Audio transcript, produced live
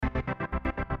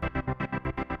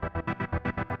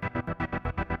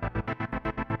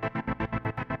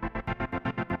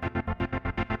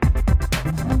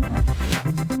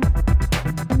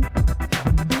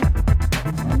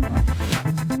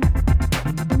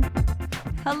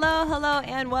Hello,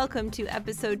 and welcome to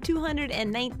episode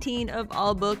 219 of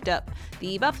All Booked Up,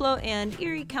 the Buffalo and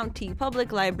Erie County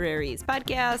Public Library's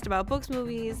podcast about books,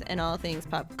 movies, and all things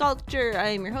pop culture. I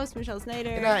am your host, Michelle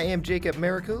Snyder. And I am Jacob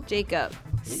Maricoux. Jacob,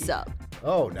 sup?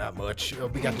 Oh, not much.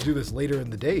 We got to do this later in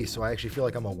the day, so I actually feel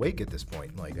like I'm awake at this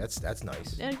point. Like, that's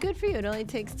nice. And good for you. It only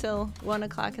takes till 1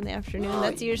 o'clock in the afternoon.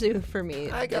 That's usually for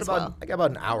me I got as well. about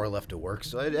an hour left to work,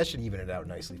 so that should even it out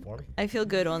nicely for me. I feel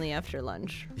good only after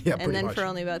lunch. Yeah, and pretty then much. for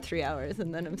only about 3 hours,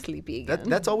 and then I'm sleepy again.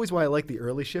 That's always why I like the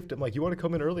early shift. I'm like, you want to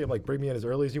come in early? I'm like, bring me in as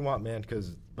early as you want, man,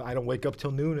 because I don't wake up till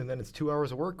noon, and then it's 2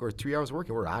 hours of work or 3 hours of work,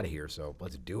 and we're out of here, so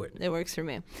let's do it. It works for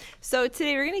me. So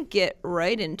today we're going to get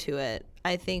right into it.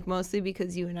 I think mostly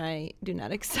because you and I do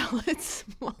not excel at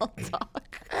small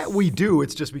talk. We do.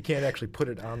 It's just we can't actually put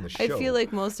it on the show. I feel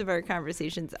like most of our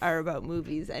conversations are about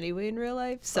movies anyway in real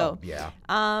life. So yeah.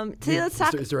 Today let's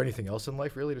talk. Is there anything else in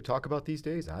life really to talk about these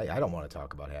days? I don't want to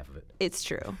talk about half of it. It's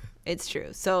true.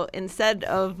 So instead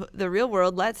of the real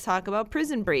world, let's talk about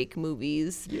Prison Break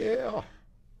movies. Yeah.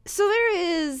 So there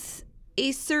is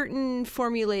a certain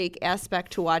formulaic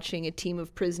aspect to watching a team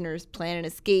of prisoners plan an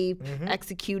escape,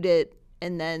 execute it,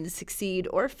 and then succeed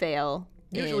or fail.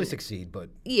 Usually succeed,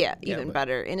 but... Yeah, even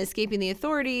better, in escaping the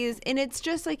authorities. And it's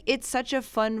just like, it's such a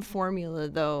fun formula,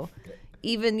 though,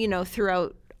 even,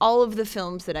 throughout all of the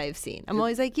films that I've seen. I'm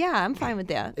always like, yeah, I'm fine with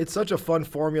that. It's such a fun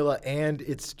formula, and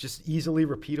it's just easily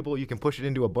repeatable. You can push it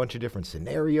into a bunch of different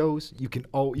scenarios. You can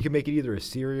make it either as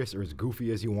serious or as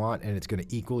goofy as you want, and it's going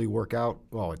to equally work out.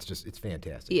 Oh, it's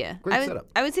fantastic. Yeah. Great setup.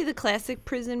 I would say the classic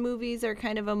prison movies are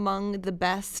kind of among the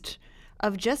best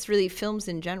of just really films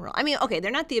in general. I mean, okay, they're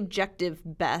not the objective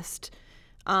best.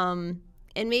 And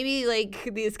maybe like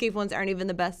the escape ones aren't even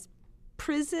the best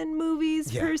prison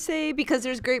movies per se, because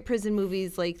there's great prison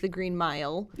movies like The Green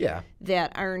Mile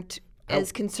that aren't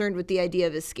as concerned with the idea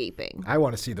of escaping. I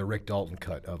want to see the Rick Dalton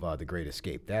cut of The Great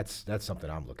Escape. That's something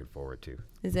I'm looking forward to.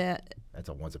 Is that? That's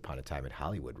a Once Upon a Time in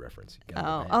Hollywood reference.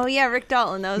 Oh yeah, Rick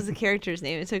Dalton. That was the character's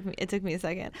name. It took me a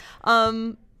second.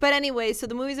 But anyway, so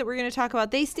the movies that we're going to talk about,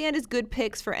 they stand as good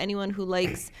picks for anyone who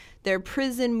likes their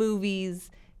prison movies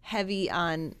heavy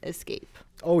on escape.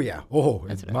 Oh, yeah. Oh,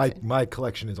 my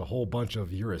collection is a whole bunch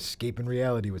of you're escaping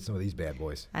reality with some of these bad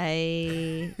boys.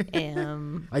 I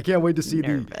am I can't wait to see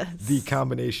nervous. the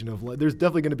combination of... There's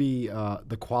definitely going to be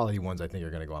the quality ones I think are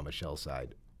going to go on Michelle's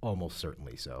side. Almost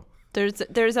certainly so.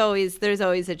 There's always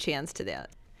a chance to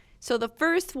that. So the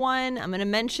first one I'm going to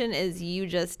mention, as you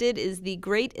just did, is The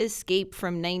Great Escape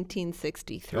from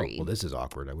 1963. Oh, well, this is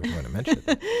awkward. I wouldn't want to mention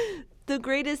it. The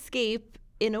Great Escape,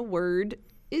 in a word,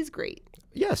 is great.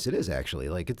 Yes, it is actually.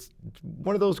 Like, it's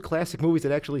one of those classic movies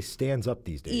that actually stands up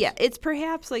these days. Yeah, it's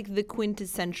perhaps like the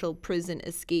quintessential prison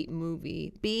escape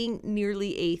movie, being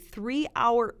nearly a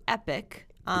 3-hour epic,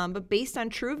 but based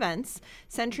on true events,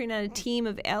 centering on a team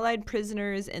of Allied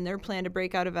prisoners and their plan to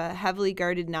break out of a heavily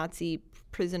guarded Nazi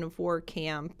prison of war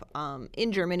camp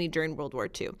in Germany during World War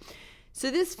II.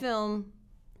 So this film,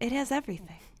 it has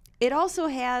everything. It also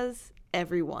has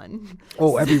everyone.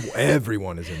 Oh,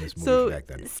 everyone is in this movie back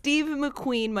then. Steve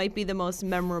McQueen might be the most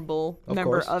memorable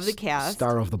member of the cast.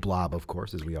 Star of The Blob, of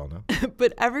course, as we all know.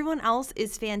 But everyone else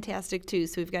is fantastic, too.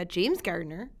 So we've got James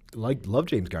Gardner. Love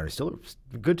James Gardner. Still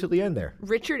good till the end there.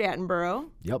 Richard Attenborough.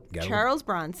 Yep. Charles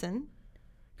Bronson.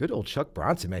 Good old Chuck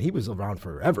Bronson, man. He was around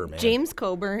forever, man. James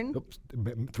Coburn. Oops.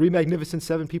 3 Magnificent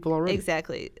 7 people already.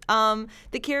 Exactly.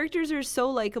 The characters are so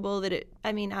likable that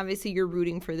obviously you're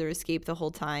rooting for their escape the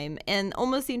whole time. And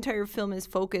almost the entire film is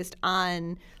focused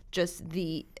on just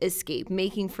the escape,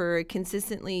 making for a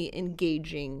consistently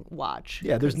engaging watch.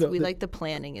 Yeah, we like the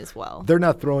planning as well. They're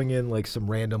not throwing in like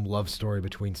some random love story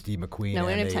between Steve McQueen No,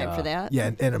 we and don't have time for that.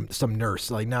 Yeah, and some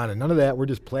nurse. Like, none of that. We're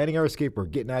just planning our escape. We're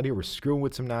getting out of here. We're screwing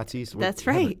with some Nazis. That's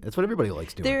right. That's what everybody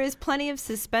likes doing. There is plenty of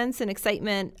suspense and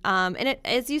excitement. And it,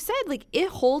 as you said, like, it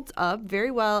holds up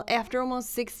very well after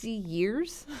almost 60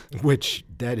 years. Which,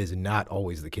 that is not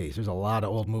always the case. There's a lot of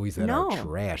old movies that are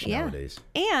trash nowadays.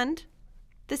 And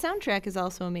the soundtrack is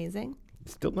also amazing.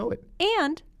 Still know it.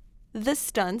 And the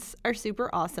stunts are super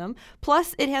awesome.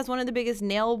 Plus, it has one of the biggest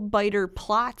nail-biter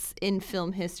plots in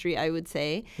film history, I would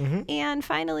say. Mm-hmm. And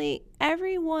finally,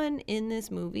 everyone in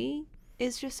this movie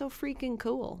is just so freaking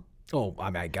cool. Oh,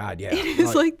 my God, yeah. It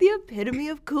is like the epitome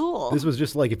of cool. This was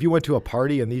just like if you went to a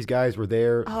party and these guys were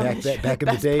there back in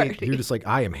the day, party. You're just like,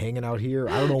 I am hanging out here.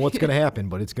 I don't know what's going to happen,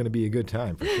 but it's going to be a good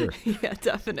time for sure. Yeah,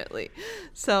 definitely.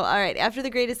 So, all right, after The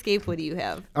Great Escape, what do you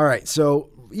have? All right, so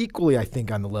equally, I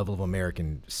think, on the level of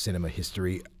American cinema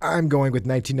history, I'm going with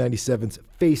 1997's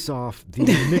Face Off,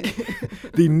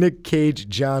 the Nick Cage,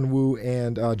 John Woo,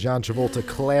 and John Travolta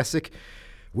classic.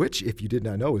 which, if you did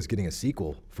not know, is getting a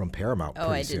sequel from Paramount. Oh,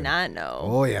 I did not know.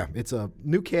 Oh, yeah. It's a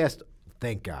new cast.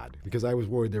 Thank God, because I was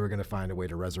worried they were going to find a way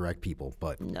to resurrect people.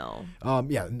 But no.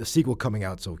 Yeah, and the sequel coming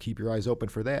out, so keep your eyes open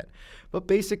for that. But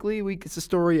basically, it's the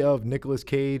story of Nicolas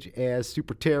Cage as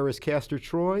super terrorist Castor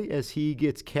Troy as he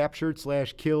gets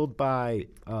captured/killed by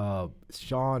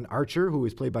Sean Archer, who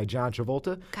is played by John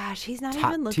Travolta. Gosh, he's not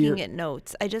even looking at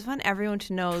notes. I just want everyone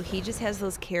to know he just has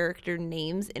those character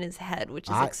names in his head, which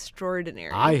is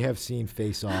extraordinary. I have seen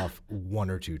Face Off 1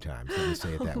 or 2 times. Let me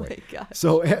say it that way. Oh my gosh.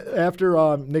 So after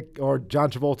John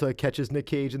Travolta catches Nick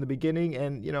Cage in the beginning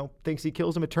and thinks he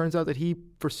kills him, it turns out that he,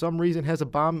 for some reason, has a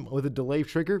bomb with a delay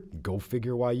trigger. Go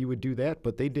figure why you would do that,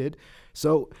 but they did.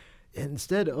 So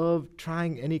instead of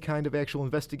trying any kind of actual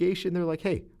investigation, they're like,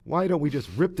 hey, why don't we just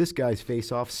rip this guy's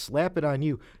face off, slap it on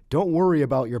you? Don't worry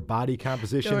about your body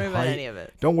composition, Don't worry about height. any of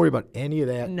it. Don't worry about any of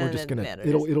that. None We're just of gonna it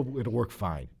matters. it'll work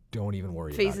fine. Don't even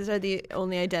worry about it. Faces are the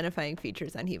only identifying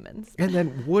features on humans. And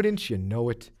then, wouldn't you know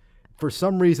it, for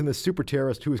some reason, the super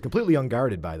terrorist, who is completely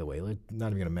unguarded, by the way, not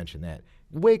even going to mention that,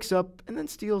 wakes up and then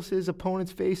steals his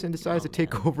opponent's face and decides to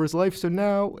take over his life. So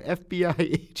now FBI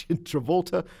agent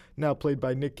Travolta, now played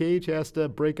by Nick Cage, has to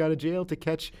break out of jail to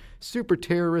catch super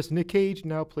terrorist Nick Cage,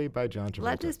 now played by John Travolta.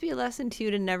 Let this be a lesson to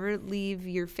you to never leave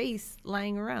your face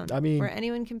lying around where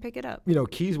anyone can pick it up.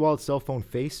 Keys Wald's cell phone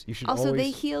face, you should Also,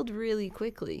 they healed really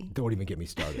quickly. Don't even get me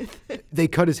started. They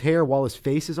cut his hair while his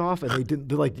face is off, and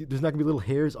they're like, there's not going to be little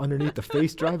hairs underneath the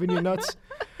face driving you nuts.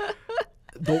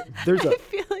 I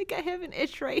feel like I have an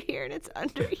itch right here, and it's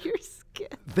under your skin.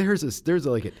 There's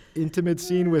like an intimate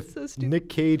scene with Nick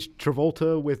Cage,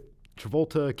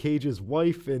 Travolta Cage's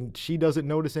wife, and she doesn't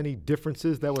notice any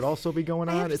differences that would also be going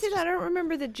on. I have to say that I don't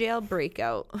remember the jail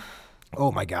breakout.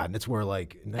 Oh my God! And it's where I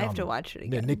have to watch it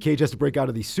again. Nick Cage has to break out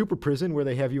of the super prison where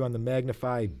they have you on the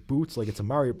magnified boots like it's a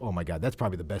Mario. Oh my God! That's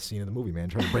probably the best scene in the movie, man.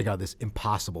 Trying to break out of this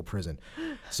impossible prison.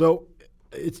 So.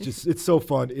 It's so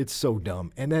fun. It's so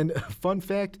dumb. And then, fun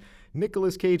fact,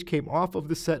 Nicolas Cage came off of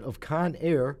the set of Con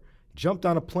Air, jumped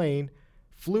on a plane,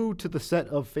 flew to the set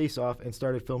of Face Off, and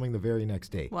started filming the very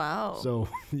next day. Wow. So,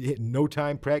 no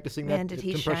time practicing that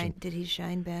impression. Shine? Did he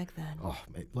shine back then? Oh,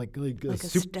 man, like a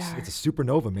star. It's a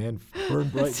supernova, man. Burn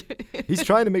bright. He's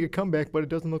trying to make a comeback, but it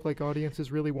doesn't look like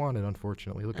audiences really want it,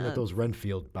 unfortunately. Looking at those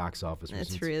Renfield box office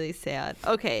receipts. That's really sad.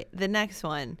 Okay, the next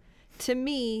one. To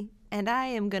me, and I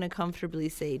am going to comfortably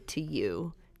say to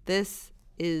you, this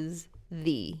is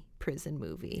the prison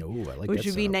movie. Oh, I like which that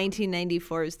would be setup.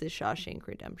 1994's The Shawshank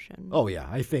Redemption. Oh, yeah.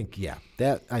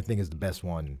 That I think is the best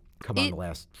one. Come on to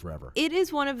last forever. It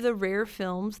is one of the rare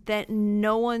films that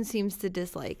no one seems to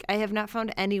dislike. I have not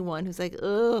found anyone who's like,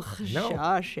 ugh, No.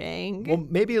 Shawshank. Well,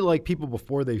 maybe like people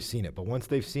before they've seen it, but once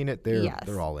they've seen it,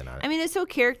 they're all in on it. I mean, it's so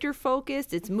character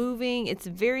focused. It's moving. It's a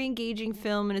very engaging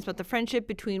film, and it's about the friendship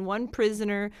between one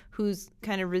prisoner who's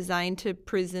kind of resigned to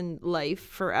prison life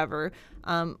forever,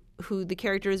 who the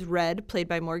character is Red, played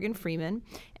by Morgan Freeman,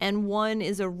 and one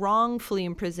is a wrongfully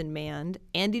imprisoned man,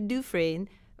 Andy Dufresne,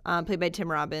 played by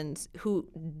Tim Robbins, who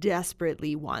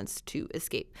desperately wants to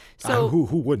escape. So who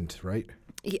wouldn't, right?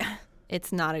 yeah,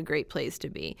 it's not a great place to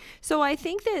be. So I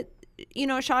think that,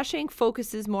 Shawshank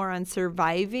focuses more on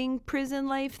surviving prison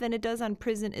life than it does on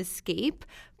prison escape,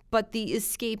 but the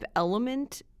escape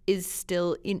element is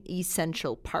still an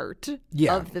essential part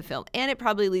of the film. And it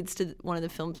probably leads to one of the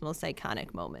film's most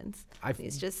iconic moments.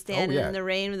 He's just standing in the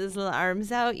rain with his little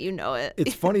arms out. You know it.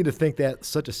 It's funny to think that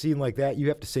such a scene like that, you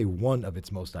have to say one of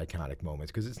its most iconic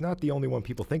moments, because it's not the only one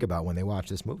people think about when they watch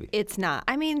this movie. It's not.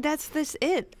 I mean, that's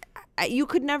it. You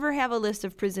could never have a list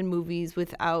of prison movies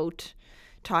without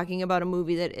talking about a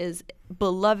movie that is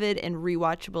beloved and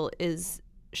rewatchable as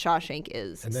Shawshank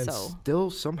is. And then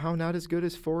still somehow not as good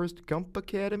as Forrest Gump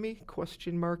Academy?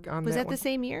 Question mark on that. Was that one? the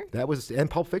same year? That was, and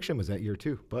Pulp Fiction was that year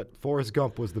too. But Forrest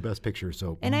Gump was the best picture.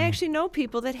 So. And I actually know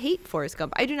people that hate Forrest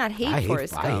Gump. I do not hate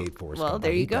Forrest Gump. I hate Forrest Gump. Well,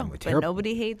 there you go. But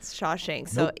nobody hates Shawshank.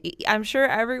 So I'm sure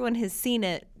everyone has seen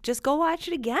it. Just go watch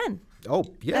it again. Oh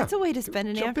yeah. That's a way to spend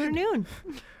an afternoon.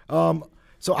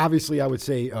 So obviously, I would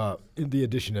say, in the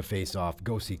addition to Face Off,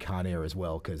 go see Con Air as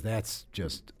well, because that's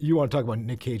just, you want to talk about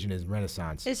Nick Cage and his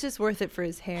renaissance. It's just worth it for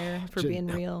his hair, for being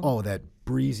real. Oh, that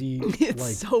breezy.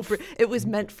 It's it was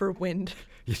meant for wind.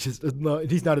 He's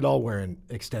not at all wearing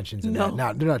extensions. And they're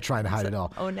not trying to hide it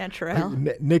all. Oh, natural.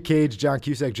 Nick Cage, John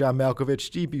Cusack, John Malkovich,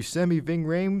 Steve Buscemi, Ving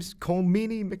Rhames, Cole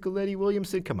Meany, Micheletti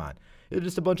Williamson. Come on. They're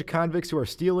just a bunch of convicts who are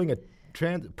stealing a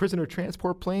prisoner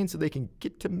transport plane so they can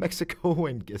get to Mexico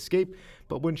and escape.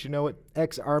 But wouldn't you know it,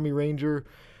 ex-Army Ranger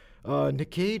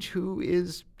Nick Cage, who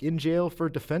is in jail for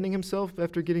defending himself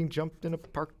after getting jumped in a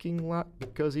parking lot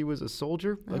because he was a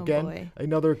soldier. Oh, Again, boy.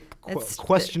 another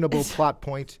questionable plot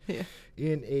point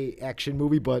in a action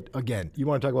movie. But again, you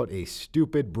want to talk about a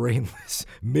stupid, brainless,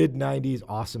 mid-'90s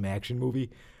awesome action movie.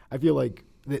 I feel like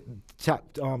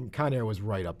Con Air was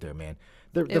right up there, man.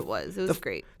 It was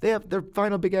great. They have their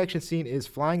final big action scene is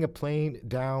flying a plane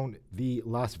down the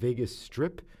Las Vegas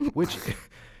Strip, which,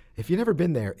 if you've never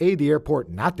been there, the airport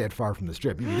not that far from the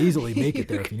Strip. You could easily make it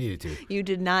there if you needed to. You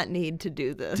did not need to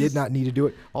do this. Did not need to do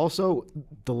it. Also,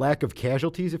 the lack of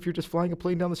casualties if you're just flying a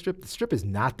plane down the Strip is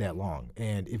not that long.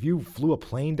 And if you flew a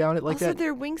plane down it like also, that.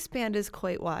 their wingspan is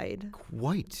quite wide.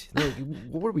 Quite. Like,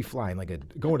 what are we flying?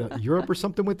 Going to Europe or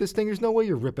something with this thing? There's no way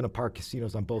you're ripping apart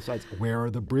casinos on both sides. Where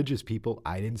are the bridges, people?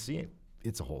 I didn't see it.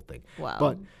 It's a whole thing. Wow.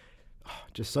 But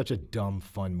just such a dumb,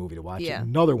 fun movie to watch. Yeah.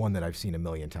 Another one that I've seen a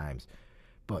million times.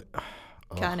 But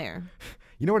Con Air.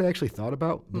 You know what I actually thought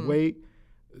about? The way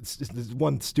this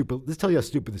tell you how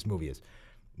stupid this movie is.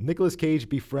 Nicolas Cage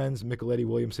befriends Michael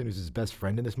Williamson, who's his best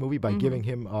friend in this movie, by giving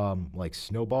him like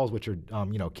snowballs, which are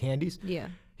candies. Yeah.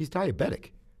 He's diabetic.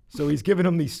 So he's giving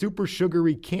him these super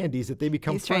sugary candies that they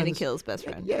become He's friends. trying to kill his best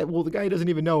friend. Yeah, well, the guy doesn't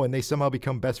even know, and they somehow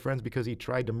become best friends because he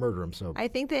tried to murder him. So I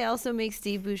think they also make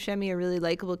Steve Buscemi a really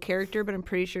likable character, but I'm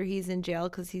pretty sure he's in jail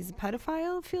because he's a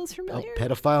pedophile. Feels a familiar.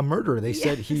 pedophile murderer. They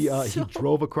said he so-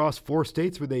 drove across 4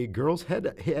 states with a girl's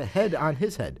head on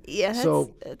his head. Yeah,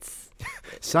 so that's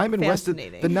Simon West. The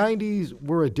fascinating. 90s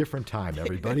were a different time.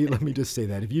 Everybody, let me just say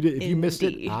that. If you missed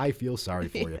it, Indeed. I feel sorry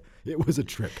for you. It was a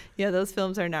trip. Yeah, those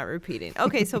films are not repeating.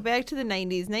 Okay, so back to the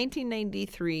 90s,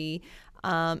 1993.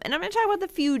 And I'm going to talk about The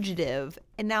Fugitive.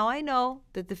 And now I know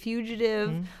that The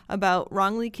Fugitive, about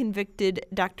wrongly convicted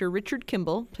Dr. Richard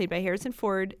Kimball, played by Harrison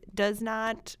Ford, does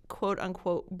not, quote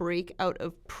unquote, break out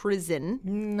of prison.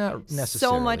 Not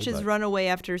necessarily. So much but as run away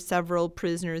after several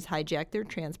prisoners hijack their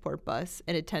transport bus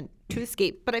and attempt to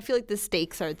escape. But I feel like the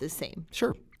stakes are the same.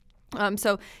 Sure.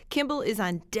 So Kimball is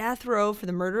on death row for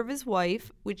the murder of his wife,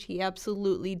 which he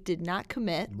absolutely did not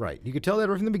commit. Right. You could tell that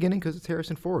right from the beginning because it's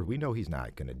Harrison Ford. We know he's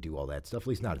not going to do all that stuff, at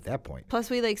least not at that point. Plus,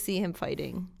 we see him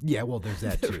fighting. Yeah, well, there's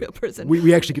that too. Real person.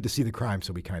 We actually get to see the crime,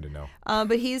 so we kind of know.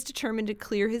 But he's determined to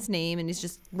clear his name, and he's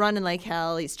just running like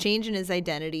hell. He's changing his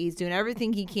identity. He's doing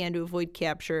everything he can to avoid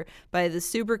capture by the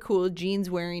super cool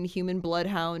jeans-wearing human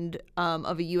bloodhound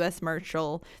of a U.S.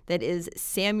 Marshal that is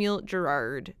Samuel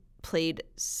Gerard, played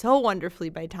so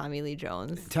wonderfully by Tommy Lee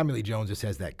Jones. Tommy Lee Jones just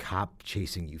has that cop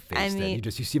chasing you face. I that mean,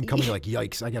 you see him coming, you're like,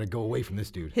 yikes, I got to go away from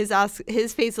this dude.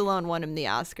 His face alone won him the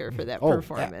Oscar for that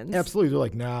performance. Absolutely. They're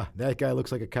like, nah, that guy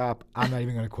looks like a cop. I'm not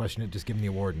even going to question it. Just give him the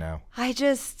award now.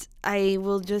 I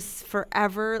will just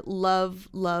forever love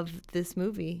this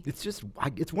movie.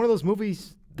 It's one of those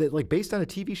movies that, based on a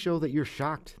TV show that you're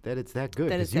shocked that it's that good.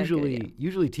 Because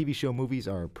usually TV show movies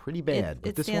are pretty bad.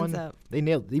 But this one, up. They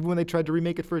nailed it. Even when they tried to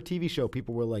remake it for a TV show,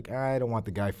 people were like, I don't want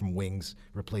the guy from Wings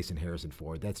replacing Harrison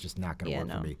Ford. That's just not going to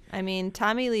work for me. I mean,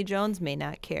 Tommy Lee Jones may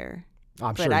not care,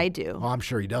 but I do. Oh, I'm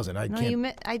sure he doesn't. I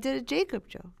did a Jacob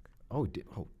joke.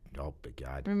 Oh, big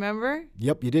God. Remember?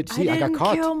 Yep, you did. See, I got caught.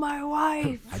 I didn't kill my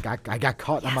wife. I got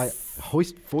caught on my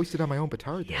foisted on my own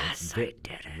petard there. Yes, I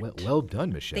did it. Well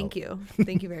done, Michelle. Thank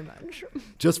you very much.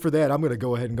 Just for that, I'm going to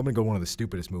go ahead and I'm going to go one of the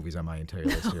stupidest movies on my entire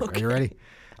list here. Okay. Are you ready?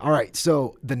 All right,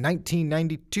 so the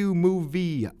 1992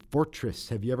 movie Fortress.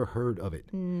 Have you ever heard of it?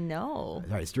 No. All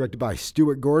right, it's directed by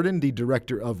Stuart Gordon, the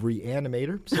director of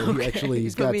Reanimator. So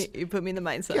he's you put me in the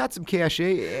mindset. Got some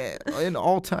cachet. An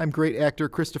all-time great actor,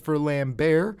 Christopher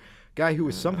Lambert, guy who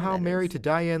was somehow married to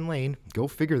Diane Lane. Go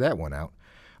figure that one out.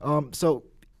 So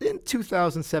in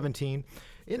 2017,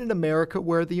 in an America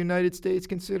where the United States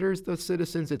considers the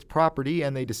citizens its property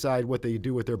and they decide what they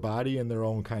do with their body and their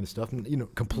own kind of stuff,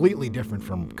 and, completely different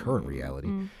from current reality.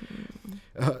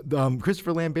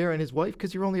 Christopher Lambert and his wife,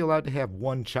 because you're only allowed to have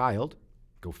one child.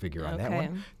 Go figure on that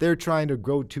one. They're trying to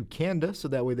go to Canada so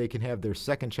that way they can have their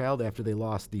second child after they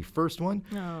lost the first one.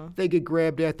 Oh. They get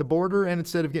grabbed at the border, and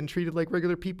instead of getting treated like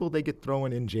regular people, they get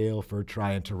thrown in jail for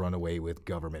trying to run away with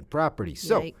government property.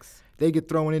 So they get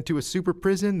thrown into a super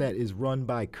prison that is run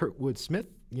by Kurtwood Smith,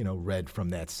 Red from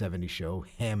that 70s show,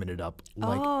 hamming it up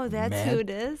like that's mad. who it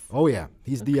is? Oh, yeah.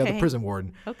 He's the prison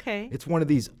warden. Okay. It's one of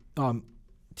these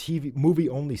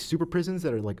movie-only super prisons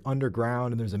that are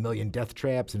underground, and there's a million death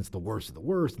traps, and it's the worst of the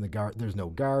worst, and there's no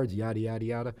guards, yada, yada,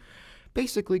 yada.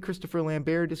 Basically, Christopher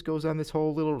Lambert just goes on this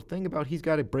whole little thing about he's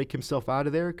got to break himself out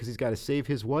of there because he's got to save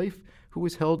his wife, who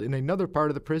is held in another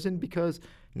part of the prison because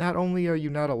not only are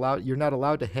you're not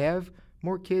allowed to have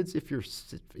more kids if you're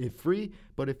free,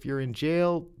 but if you're in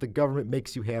jail, the government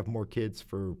makes you have more kids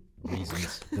for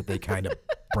reasons that they kind of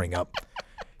bring up.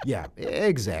 Yeah,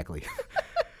 exactly.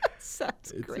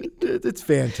 Sounds great. It's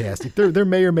fantastic. There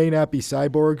may or may not be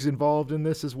cyborgs involved in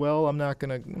this as well. I'm not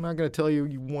gonna tell you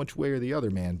one way or the other,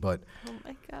 man. But Oh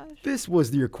my gosh. this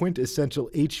was your quintessential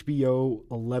HBO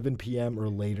 11 p.m. or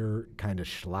later kind of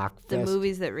schlock The fest.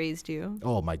 movies that raised you.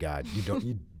 Oh my God, you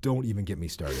don't even get me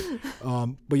started.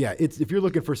 But yeah, it's if you're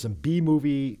looking for some B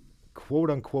movie quote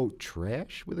unquote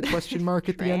trash with a question mark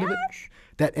at the end of it,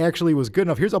 that actually was good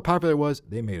enough. Here's how popular it was.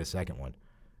 They made a second one.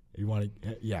 You want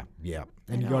to? Yeah.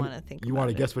 And I don't wanna think you want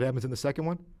to about guess what happens in the second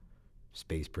one?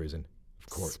 Space prison, of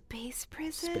course. Space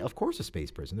prison? Of course, a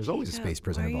space prison. There's always a Jacob, space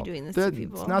prison why are you involved. doing this to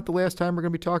people? It's not the last time we're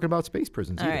going to be talking about space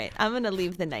prisons. All either. right, I'm going to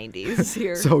leave the 90s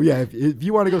here. So yeah, if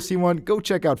you want to go see one, go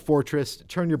check out Fortress.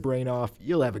 Turn your brain off.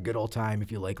 You'll have a good old time if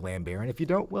you like Lambert. And if you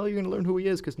don't, well, you're going to learn who he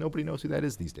is because nobody knows who that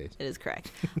is these days. It is correct.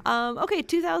 Okay,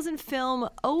 2000 film,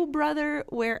 Oh Brother,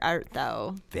 Where Art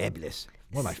Thou? Fabulous.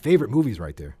 One of my favorite movies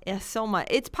right there. Yeah, so much.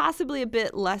 It's possibly a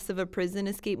bit less of a prison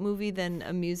escape movie than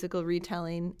a musical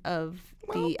retelling of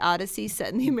the Odyssey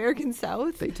set in the American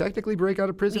South. They technically break out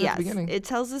of prison Yes, at the beginning. it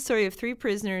tells the story of three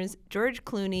prisoners, George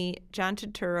Clooney, John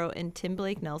Turturro, and Tim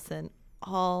Blake Nelson,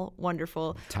 all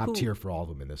wonderful. Top tier for all of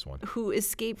them in this one. Who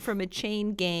escape from a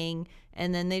chain gang,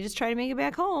 and then they just try to make it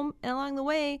back home. And along the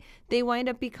way, they wind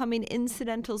up becoming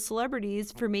incidental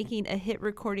celebrities for making a hit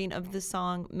recording of the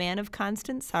song Man of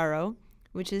Constant Sorrow,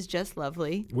 which is just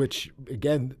lovely. Which,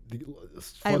 again,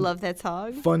 I love that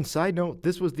song. Fun side note,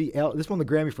 this won the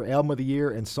Grammy for Album of the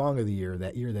Year and Song of the Year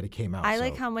that year that it came out. I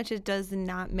like how much it does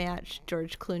not match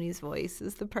George Clooney's voice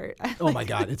is the part. Oh my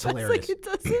God, it's hilarious. Like it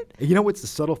doesn't. You know what's the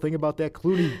subtle thing about that?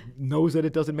 Clooney knows that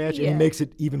it doesn't match, and he Yeah. makes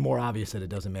it even more obvious that it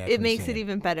doesn't match. It when he's makes it singing.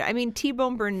 even better. I mean,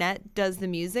 T-Bone Burnett does the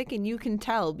music, and you can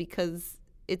tell because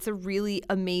it's a really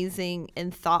amazing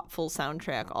and thoughtful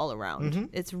soundtrack all around.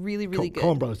 It's really, really good.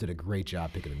 Coen Brothers did a great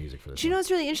job picking the music for this. Do you know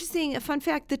what's really interesting? A fun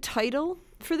fact, the title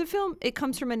for the film, it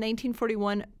comes from a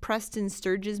 1941 Preston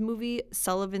Sturges movie,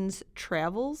 Sullivan's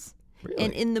Travels. Really?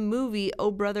 And in the movie, Oh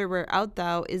Brother, Where Art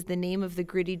Thou is the name of the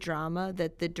gritty drama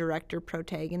that the director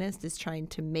protagonist is trying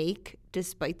to make,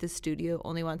 despite the studio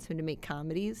only wants him to make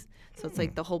comedies. So it's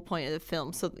like the whole point of the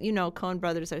film. So, you know, Coen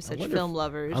Brothers are such film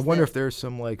lovers. I wonder if there's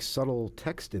some like subtle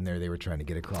text in there they were trying to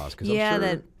get across. Because Yeah, I'm sure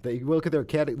that- they look at their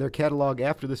catalog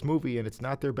after this movie, and it's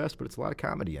not their best, but it's a lot of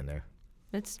comedy in there.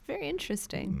 It's very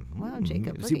interesting. Wow,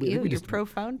 Jacob, look See, at we you. You're just-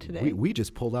 profound today. We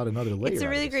just pulled out another layer. It's a out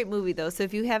of really this. great movie, though. So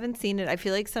if you haven't seen it, I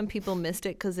feel like some people missed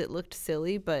it because it looked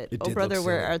silly. But It Oh did Brother, look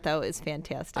Where silly. Art Thou is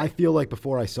fantastic. I feel like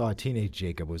before I saw Teenage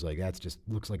Jacob was like, that's just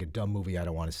looks like a dumb movie I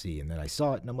don't want to see. And then I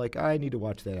saw it and I'm like, I need to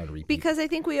watch that on repeat. because I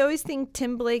think we always think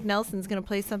Tim Blake Nelson's going to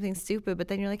play something stupid, but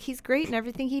then you're like, he's great in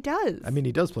everything he does. I mean,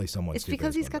 he does play someone it's stupid.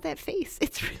 because in he's this got that face.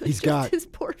 It's really He's just got- his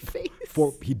poor face.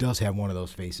 he does have one of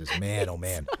those faces. Man, oh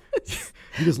man.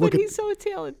 You just But look at he's so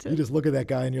talented. you just look at that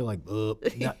guy and you're like,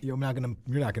 you're not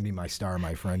gonna be my star,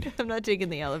 my friend. I'm not taking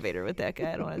the elevator with that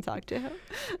guy. I don't want to talk to him.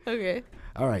 Okay.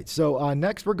 All right, so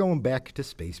next we're going back to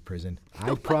space prison.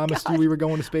 I promised you we were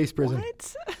going to space prison.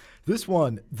 What? This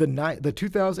one, the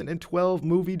 2012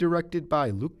 movie directed by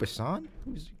Luc Besson,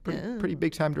 who's a pretty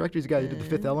big time director. He's the guy who did The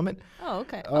Fifth Element. Oh,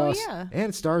 okay. Oh, yeah. And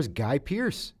it stars Guy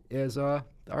Pearce as our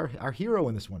hero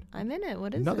in this one. I'm in it.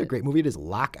 What is Another it? great movie. It is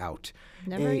Lockout.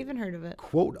 Never A even heard of it.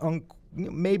 Quote unquote,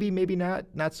 maybe not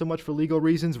so much for legal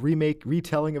reasons.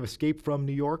 Retelling of Escape from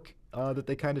New York that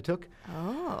they kind of took.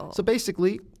 Oh. So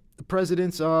basically, the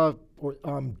president's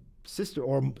sister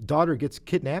or daughter gets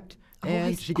kidnapped,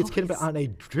 and she gets kidnapped on a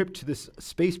trip to this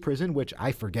space prison, which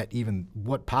I forget even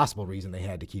what possible reason they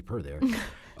had to keep her there.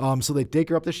 So they take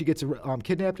her up there. She gets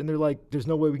kidnapped, and they're like, there's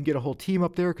no way we can get a whole team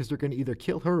up there because they're going to either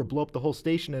kill her or blow up the whole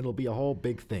station, and it'll be a whole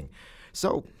big thing.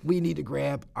 So we need to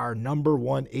grab our number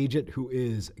one agent, who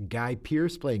is Guy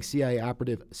Pearce, playing CIA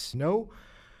operative Snow,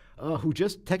 who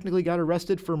just technically got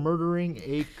arrested for murdering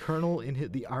a colonel in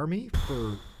the army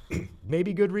for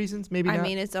maybe good reasons, maybe not. I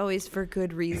mean, it's always for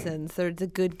good reasons. They're the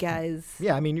good guys.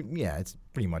 Yeah, I mean, yeah, it's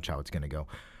pretty much how it's going to go.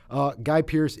 Guy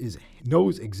Pearce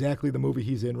knows exactly the movie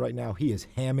he's in right now. He is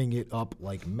hamming it up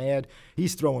like mad.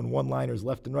 He's throwing one-liners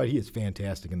left and right. He is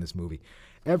fantastic in this movie.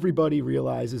 Everybody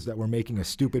realizes that we're making a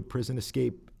stupid prison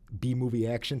escape B-movie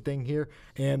action thing here,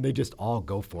 and they just all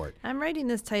go for it. I'm writing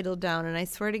this title down, and I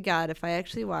swear to God, if I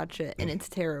actually watch it and it's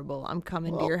terrible, I'm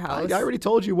coming to your house. I already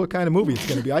told you what kind of movie it's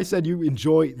going to be. I said you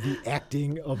enjoy the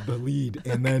acting of the lead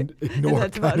and then ignore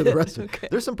that's kind about of the it. rest of it. Okay.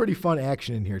 There's some pretty fun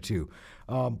action in here, too.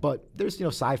 But there's,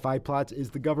 sci-fi plots.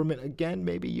 Is the government, again,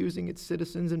 maybe using its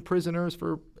citizens and prisoners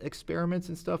for experiments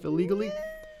and stuff illegally?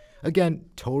 Again,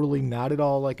 totally not at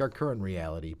all like our current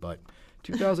reality, but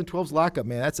 2012's Lockup,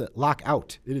 man, that's a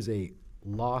Lockout. It is a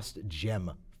lost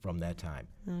gem from that time.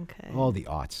 Okay. All the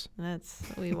aughts. That's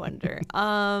what we wonder.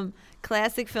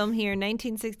 Classic film here,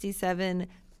 1967,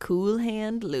 Cool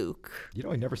Hand Luke. You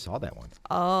know, I never saw that one.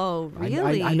 Oh,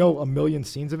 really? I know a million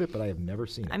scenes of it, but I have never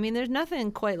seen it. I mean, there's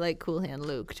nothing quite like Cool Hand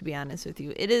Luke, to be honest with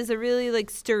you. It is a really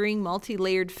stirring,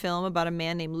 multi-layered film about a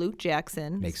man named Luke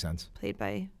Jackson. Makes sense. Played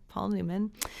by Paul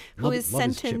Newman, who Love is his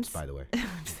chips, sentenced. by the way.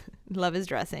 Love his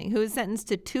dressing. Who is sentenced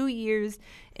to 2 years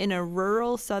in a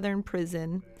rural southern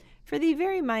prison for the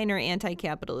very minor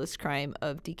anti-capitalist crime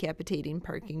of decapitating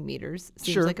parking meters.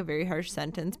 Seems Sure. like a very harsh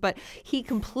sentence, but he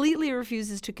completely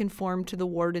refuses to conform to the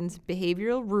warden's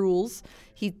behavioral rules.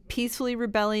 He's peacefully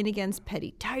rebelling against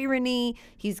petty tyranny.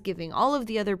 He's giving all of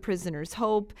the other prisoners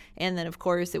hope. And then, of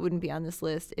course, it wouldn't be on this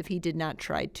list if he did not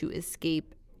try to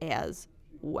escape as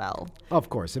well. Of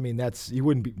course. I mean, he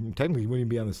wouldn't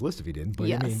be on this list if he didn't.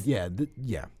 But I mean, Yes.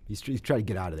 yeah. He's trying to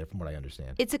get out of there from what I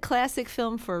understand. It's a classic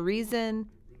film for a reason.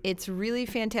 It's really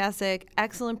fantastic,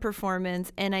 excellent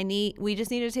performance, and we just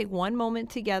need to take one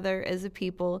moment together as a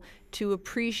people to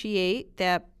appreciate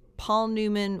that Paul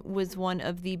Newman was one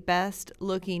of the best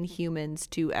looking humans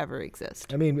to ever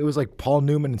exist. I mean, it was like Paul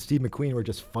Newman and Steve McQueen were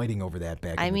just fighting over that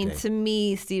back in the day. To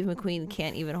me, Steve McQueen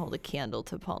can't even hold a candle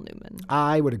to Paul Newman.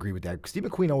 I would agree with that. Steve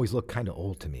McQueen always looked kind of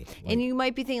old to me. And you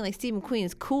might be thinking, Steve McQueen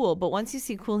is cool, but once you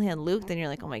see Cool Hand Luke, then you're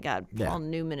like, oh my God, Yeah. Paul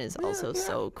Newman is also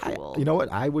so cool. You know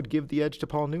what? I would give the edge to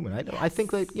Paul Newman. I think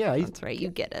that, That's right, you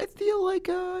get I it. feel like,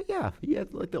 he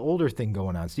had like the older thing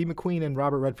going on. Steve McQueen and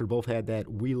Robert Redford both had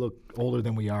that we look older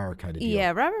than we are kind of deal.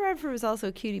 Yeah, Robert Redford was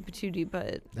also cutie patootie,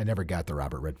 but I never got the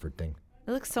Robert Redford thing.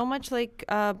 it looks so much like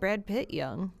Brad Pitt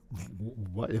young.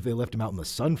 What if they left him out in the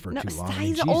sun for too long? I mean,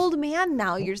 He's an geez, old man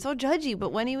now. You're so judgy,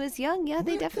 but when he was young,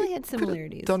 they definitely had could've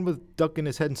similarities. Done with ducking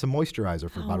his head in some moisturizer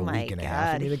for about Oh a my week and God! a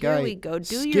half. I mean, the Here guy, we go.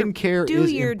 skincare do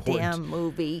is your important. damn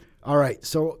movie. All right,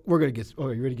 so we're gonna get. Oh,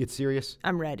 you ready to get serious?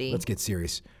 I'm ready. Let's get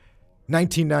serious.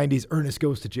 1990s, Ernest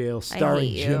Goes to Jail, starring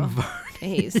hate you. Jim Varney. I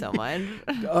hate you so much.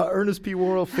 Ernest P.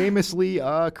 Worrell, famously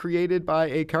created by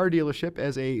a car dealership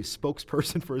as a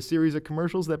spokesperson for a series of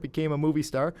commercials that became a movie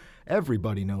star.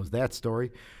 Everybody knows that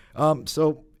story.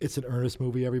 So it's an Ernest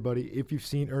movie, everybody. If you've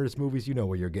seen Ernest movies, you know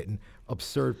what you're getting.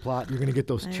 Absurd plot. You're going to get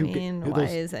those I two mean, why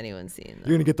is anyone seeing You're that?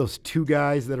 going to get those two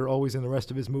guys that are always in the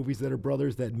rest of his movies that are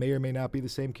brothers that may or may not be the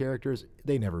same characters.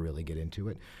 They never really get into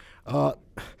it.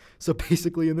 So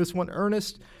basically in this one,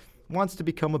 Ernest wants to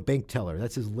become a bank teller.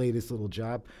 That's his latest little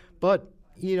job. But,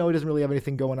 he doesn't really have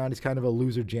anything going on. He's kind of a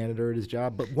loser janitor at his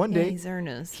job. But one day, he's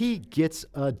Ernest. he gets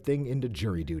a thing into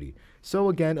jury duty. So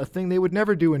again, a thing they would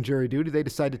never do in jury duty. They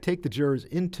decide to take the jurors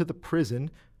into prison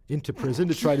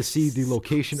to try to see the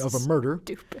location of a murder.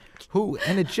 Stupid.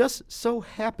 And it just so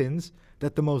happens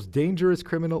that the most dangerous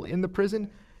criminal in the prison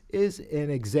is an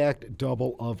exact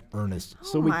double of Ernest.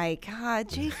 Oh my God,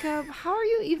 Jacob, how are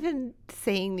you even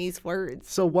saying these words?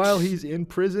 So while he's in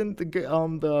prison,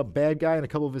 the bad guy and a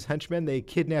couple of his henchmen, they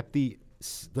kidnap the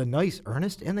nice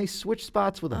Ernest and they switch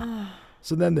spots with him.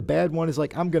 So then the bad one is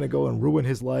like, I'm going to go and ruin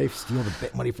his life, steal the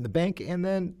money from the bank, and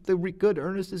then the good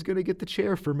Ernest is going to get the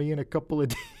chair for me in a couple of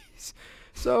days.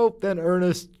 So then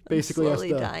Ernest basically I'm slowly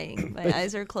has to... dying. My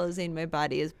eyes are closing. My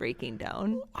body is breaking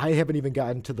down. I haven't even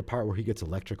gotten to the part where he gets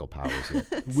electrical powers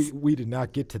yet. we did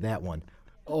not get to that one.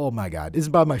 Oh my God! This is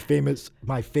about my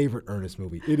favorite Ernest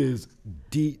movie. It is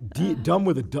dumb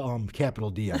with a capital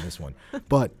D on this one.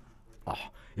 But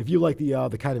if you like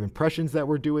the kind of impressions that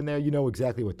we're doing there, you know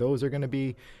exactly what those are going to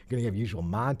be. You're going to have usual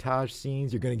montage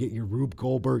scenes. You're going to get your Rube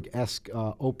Goldberg-esque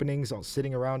openings all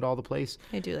sitting around all the place.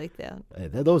 I do like that.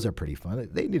 Those are pretty fun.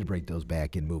 They need to break those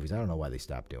back in movies. I don't know why they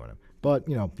stopped doing them. But,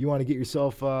 if you want to get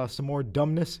yourself some more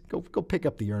dumbness, go pick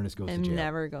up the Ernest Goes to Jail. I'm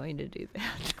never going to do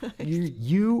that. You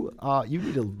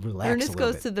need to relax Ernest a little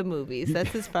Goes bit. to the movies.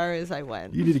 That's as far as I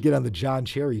went. You need to get on the John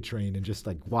Cherry train and just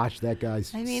watch that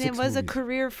guy's I mean, 6 it was a movies.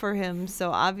 career for him,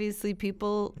 so obviously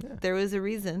there was a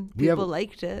reason. People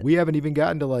liked it. We haven't even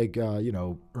gotten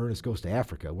to Ernest Goes to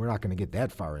Africa. We're not going to get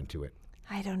that far into it.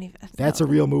 I don't even. That's a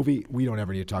real movie. We don't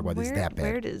ever need to talk about this that bad.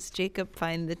 Where does Jacob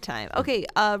find the time? Okay,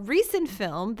 a recent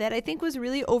film that I think was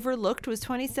really overlooked was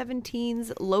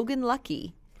 2017's Logan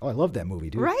Lucky. Oh, I love that movie,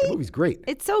 dude. Right? That movie's great.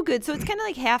 It's so good. So it's kind of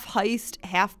like half heist,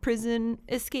 half prison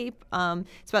escape.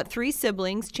 It's about 3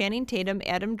 siblings, Channing Tatum,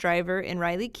 Adam Driver, and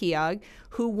Riley Keough,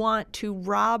 who want to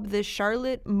rob the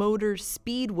Charlotte Motor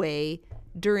Speedway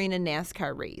during a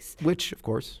NASCAR race. Which, of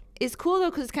course, It's cool, though,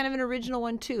 because it's kind of an original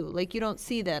one, too. Like, you don't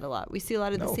see that a lot. We see a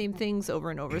lot of the same things over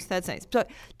and over, so that's nice. So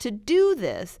to do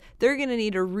this, they're going to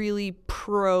need a really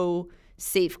pro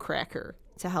safecracker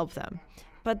to help them.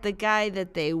 But the guy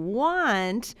that they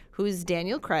want, who's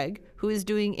Daniel Craig, who is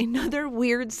doing another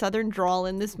weird Southern drawl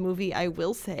in this movie, I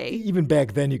will say. Even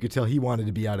back then, you could tell he wanted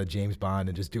to be out of James Bond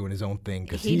and just doing his own thing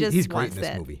because he's great in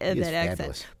this movie. He is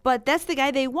fabulous. But that's the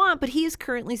guy they want, but he is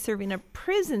currently serving a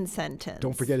prison sentence.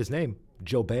 Don't forget his name,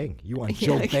 Joe Bang. You want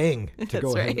Joe Bang to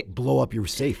go ahead and blow up your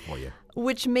safe for you.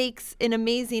 Which makes an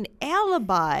amazing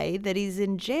alibi that he's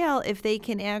in jail if they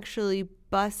can actually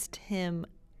bust him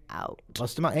out.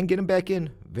 Bust him out and get him back in.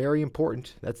 Very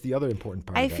important. That's the other important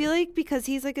part. I of that. feel like because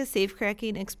he's like a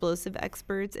safe-cracking explosive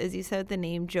expert, as you said with the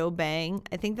name Joe Bang,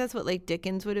 I think that's what like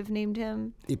Dickens would have named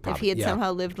him if he had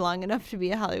somehow lived long enough to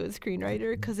be a Hollywood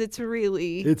screenwriter, because it's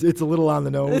really... It's a little on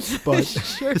the nose, but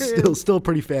still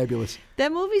pretty fabulous.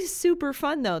 That movie's super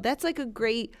fun, though. That's like a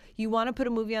great... You want to put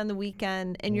a movie on the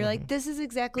weekend, and you're like, this is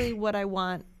exactly what I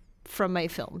want from my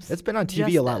films. It's been on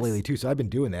TV a lot lately too, so I've been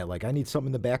doing that. Like, I need something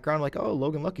in the background, like, oh,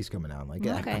 Logan Lucky's coming out. Like,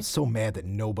 I'm so mad that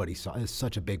nobody saw it. It's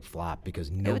such a big flop because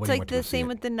nobody went to go see it. It's like the same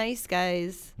with The Nice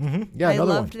Guys. Mm-hmm. Yeah, I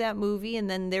loved that movie, and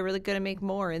then they were going to make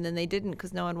more, and then they didn't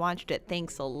because no one watched it.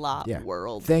 Thanks a lot,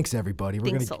 world. Thanks, everybody.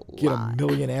 We're going to get a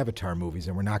million Avatar movies,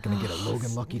 and we're not going to get a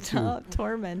Logan Lucky 2. Stop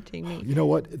tormenting me. You know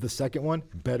what? The second one,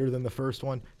 better than the first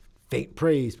one. Faint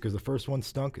praise, because the first one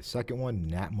stunk. The second one,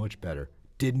 not much better.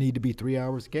 Did need to be 3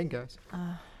 hours again, guys.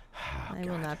 I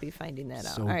will not be finding that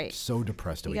out. All right. So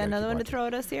depressed. You got another one to throw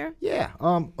at us here? Yeah.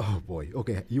 Oh, boy.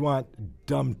 Okay. You want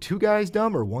dumb two guys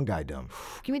dumb or one guy dumb?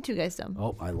 Give me two guys dumb.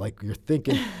 Oh, I like your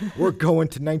thinking. We're going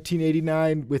to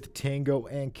 1989 with Tango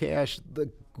and Cash,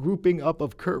 the grouping up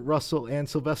of Kurt Russell and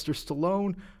Sylvester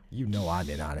Stallone. You know I'm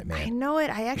in on it, man. I know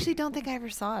it. I actually don't think I ever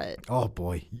saw it. Oh,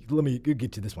 boy. Let me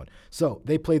get to this one. So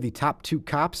they play the top two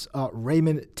cops,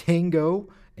 Raymond Tango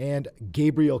and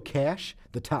Gabriel Cash,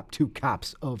 the top two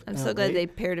cops of I'm so glad they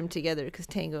paired them together because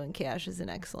Tango and Cash is an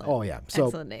excellent,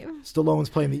 excellent name. Stallone's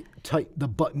playing the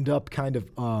buttoned up kind of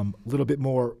little bit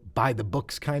more by the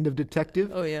books kind of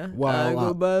detective. Oh, yeah. While, I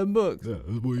go by the books. Yeah,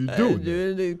 what are you doing?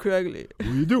 Doing it correctly. What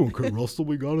are you doing, Kurt Russell?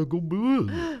 We got to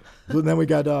go. So then we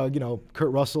got,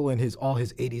 Kurt Russell and all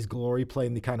his 80s glory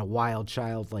playing the kind of wild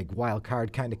child, like wild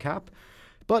card kind of cop.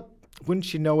 But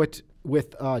wouldn't you know it,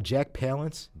 with Jack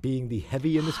Palance being the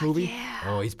heavy in this movie. Yeah.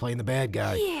 Oh, he's playing the bad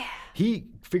guy. Yeah. He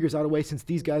figures out a way, since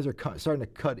these guys are starting to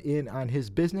cut in on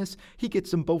his business, he gets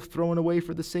them both thrown away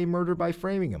for the same murder by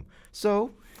framing him.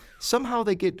 So somehow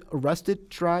they get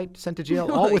arrested, tried, sent to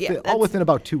jail, all within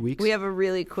about 2 weeks. We have a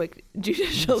really quick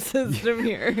judicial system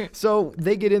here. So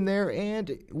they get in there,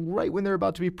 and right when they're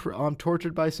about to be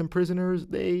tortured by some prisoners,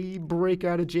 they break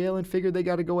out of jail and figure they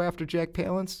got to go after Jack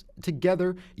Palance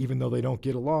together, even though they don't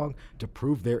get along, to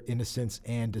prove their innocence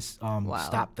and to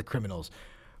stop the criminals.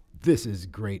 This is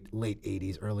great late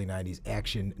 80s, early 90s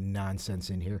action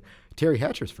nonsense in here. Terry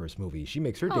Hatcher's first movie. She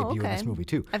makes her debut in this movie,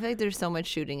 too. I feel like there's so much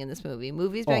shooting in this movie.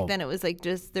 Movies back then, it was like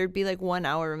there'd be like 1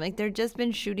 hour. Like, there'd just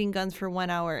been shooting guns for 1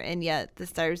 hour, and yet the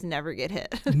stars never get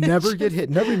hit. Never get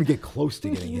hit. Never even get close to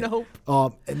getting hit. Nope.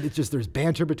 And it's just, there's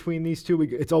banter between these two.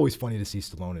 It's always funny to see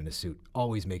Stallone in a suit.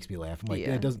 Always makes me laugh. I'm like,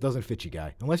 it doesn't fit you,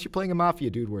 guy. Unless you're playing a mafia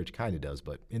dude, where it kind of does.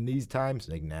 But in these times,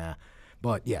 like, nah.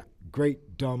 But yeah,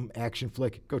 great, dumb action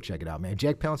flick. Go check it out, man.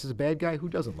 Jack Palance is a bad guy. Who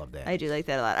doesn't love that? I do like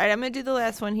that a lot. All right, I'm going to do the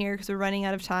last one here because we're running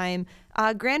out of time.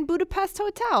 Grand Budapest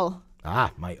Hotel.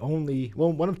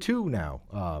 One of two now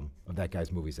of that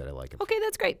guy's movies that I like. Okay,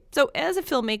 that's great. So as a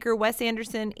filmmaker, Wes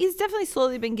Anderson, he's definitely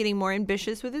slowly been getting more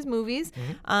ambitious with his movies.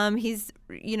 Mm-hmm. He's,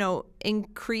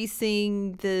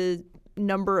 increasing the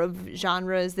number of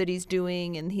genres that he's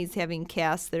doing, and he's having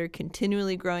casts that are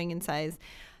continually growing in size.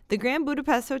 The Grand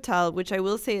Budapest Hotel, which I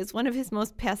will say is one of his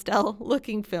most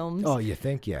pastel-looking films. Oh, you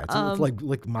think? Yeah. It's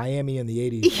like Miami in the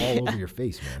 80s all over your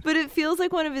face, man. But it feels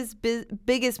like one of his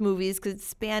biggest movies because it's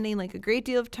spanning like a great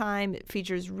deal of time. It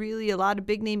features really a lot of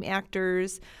big-name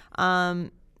actors.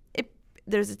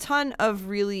 There's a ton of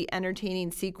really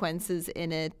entertaining sequences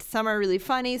in it. Some are really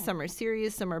funny, some are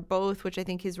serious, some are both, which I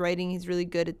think he's really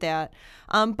good at that.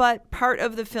 But part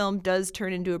of the film does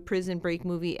turn into a prison break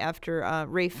movie after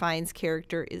Ralph Fiennes'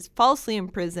 character is falsely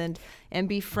imprisoned and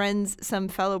befriends some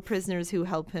fellow prisoners who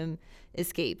help him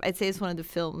escape. I'd say it's one of the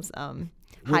film's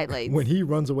highlights. When he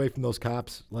runs away from those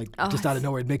cops, just out of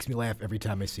nowhere, it makes me laugh every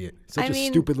time I see it. Such a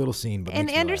stupid little scene, but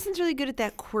and Anderson's really good at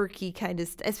that quirky kind of,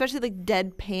 especially like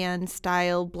deadpan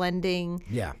style blending.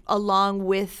 Yeah. Along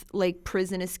with like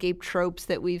prison escape tropes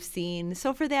that we've seen.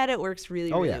 So for that, it works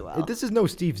really well. This is no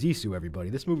Steve Zissou,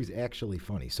 everybody. This movie's actually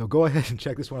funny. So go ahead and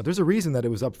check this one out. There's a reason that it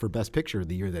was up for Best Picture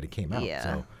the year that it came out. Yeah.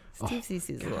 So Steve Cece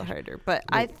is a little harder, but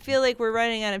I feel like we're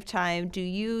running out of time. Do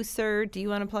you, sir? Do you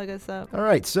want to plug us up? All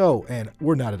right, so, and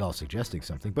we're not at all suggesting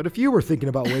something, but if you were thinking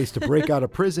about ways to break out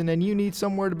of prison and you need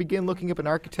somewhere to begin looking up an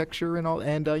architecture and all,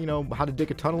 and how to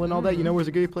dig a tunnel and all that, where's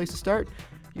a good place to start?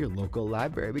 Your local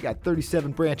library. We got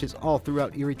 37 branches all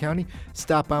throughout Erie County.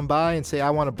 Stop on by and say, I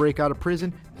want to break out of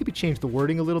prison. Maybe change the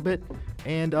wording a little bit,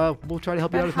 and we'll try to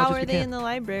help you out as much as we can. How are they in the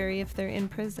library if they're in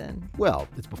prison? Well,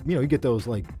 it's you get those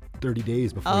like 30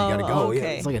 days before you got to go. Okay. Yeah,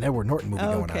 it's like an Edward Norton movie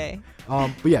going on.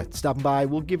 But yeah, stopping by.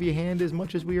 We'll give you a hand as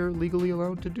much as we are legally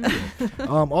allowed to do.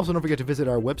 Also, don't forget to visit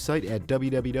our website at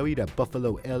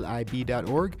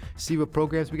www.buffalolib.org. See what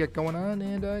programs we got going on,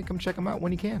 and come check them out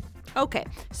when you can. Okay,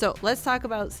 so let's talk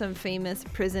about some famous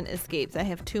prison escapes. I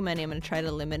have too many. I'm going to try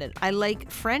to limit it. I like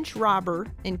French robber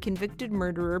and convicted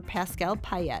murderer Pascal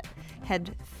Payet.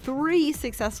 Had 3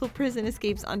 successful prison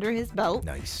escapes under his belt.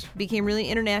 Nice. Became really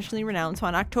internationally renowned. So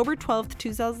on October 12th,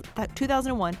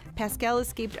 2001, Pascal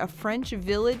escaped a French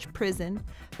village prison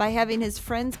by having his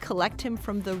friends collect him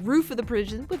from the roof of the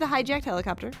prison with a hijacked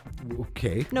helicopter.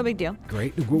 Okay. No big deal.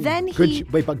 Great. Then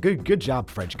good job,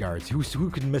 French guards. Who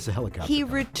could miss a helicopter? He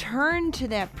returned to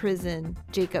that prison,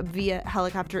 Jacob, via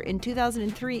helicopter in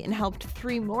 2003 and helped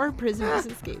 3 more prisoners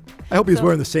escape. I hope he was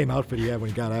wearing the same outfit he had when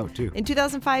he got out, too. In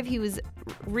 2005, he was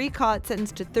recaught,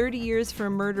 sentenced to 30 years for a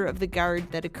murder of the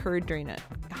guard that occurred during a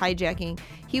hijacking.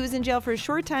 He was in jail for a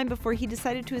short time before he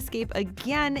decided to escape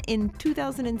again. In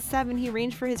 2007, he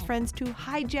arranged for his friends to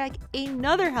hijack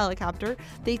another helicopter.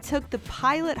 They took the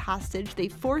pilot hostage. They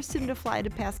forced him to fly to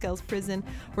Pascal's prison,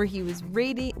 where he was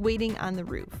waiting on the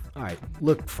roof. All right,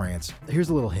 look, France, here's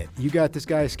a little hint. You got this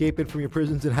guy escaping from your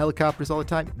prisons in helicopters all the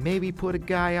time. Maybe put a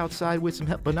guy outside with some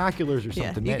binoculars or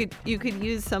something. Yeah, you could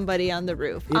use somebody on the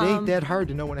roof. It ain't that hard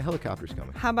to know when a helicopter's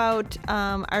coming. How about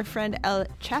our friend El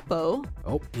Chapo?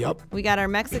 Oh, yep. We got our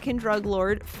Mexican drug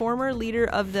lord, former leader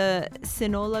of the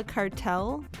Sinaloa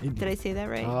cartel. Did I say that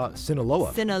right?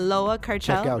 Sinaloa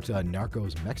cartel. Check out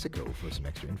Narcos Mexico for some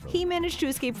extra info. He managed to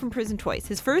escape from prison twice.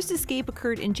 His first escape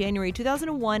occurred in January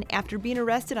 2001 after being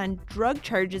arrested on drug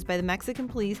charges by the Mexican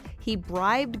police. He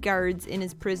bribed guards in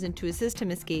his prison to assist him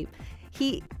escape.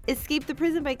 He escaped the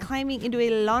prison by climbing into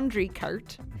a laundry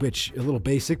cart. Which, a little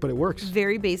basic, but it works.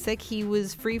 Very basic. He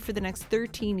was free for the next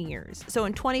 13 years. So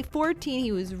in 2014,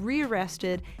 he was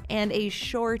rearrested, and a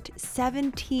short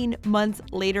 17 months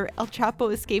later, El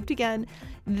Chapo escaped again.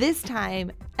 This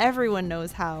time, everyone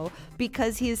knows how,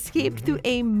 because he escaped through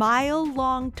a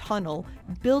mile-long tunnel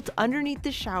built underneath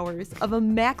the showers of a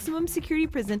maximum security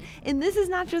prison. And this is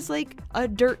not just like a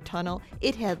dirt tunnel.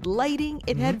 It had lighting,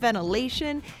 it had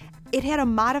ventilation, it had a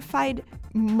modified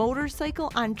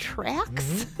motorcycle on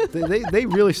tracks. They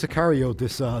really Sicario'd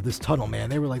this tunnel, man.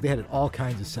 They had it all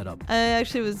kinds of set up. I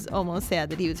actually was almost sad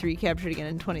that he was recaptured again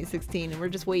in 2016, and we're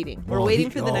just waiting. We're waiting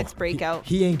for the next breakout.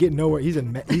 He ain't getting nowhere. He's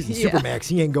in Supermax.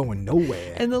 He ain't going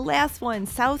nowhere. And the last one,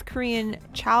 South Korean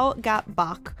Chow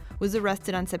Gat-bok was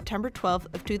arrested on September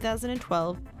 12th of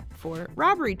 2012 for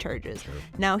robbery charges. Sure.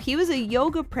 Now, he was a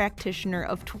yoga practitioner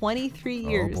of 23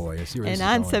 years. Oh boy, I see where this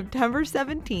and is on September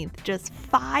 17th, just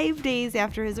 5 days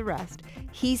after his arrest,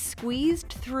 he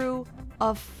squeezed through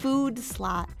a food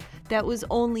slot that was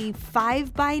only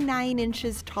 5 by 9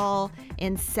 inches tall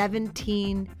and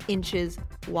 17 inches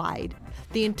wide.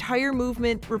 The entire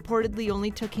movement reportedly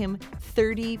only took him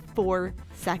 34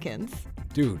 seconds.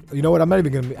 Dude, you know what? I'm not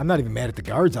even mad at the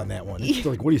guards on that one. It's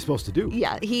like, what are you supposed to do?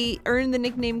 Yeah, he earned the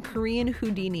nickname Korean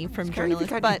Houdini from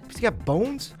journalists. But he's got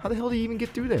bones? How the hell do you even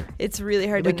get through there? It's really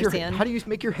hard to understand. How do you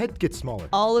make your head get smaller?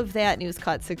 All of that, and he was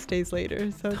caught 6 days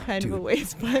later, so kind of a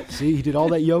waste. But see, he did all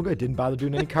that yoga, didn't bother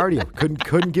doing any cardio.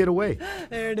 Couldn't get away.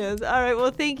 There it is. All right,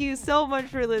 well, thank you so much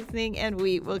for listening, and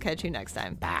we will catch you next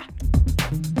time. Bye.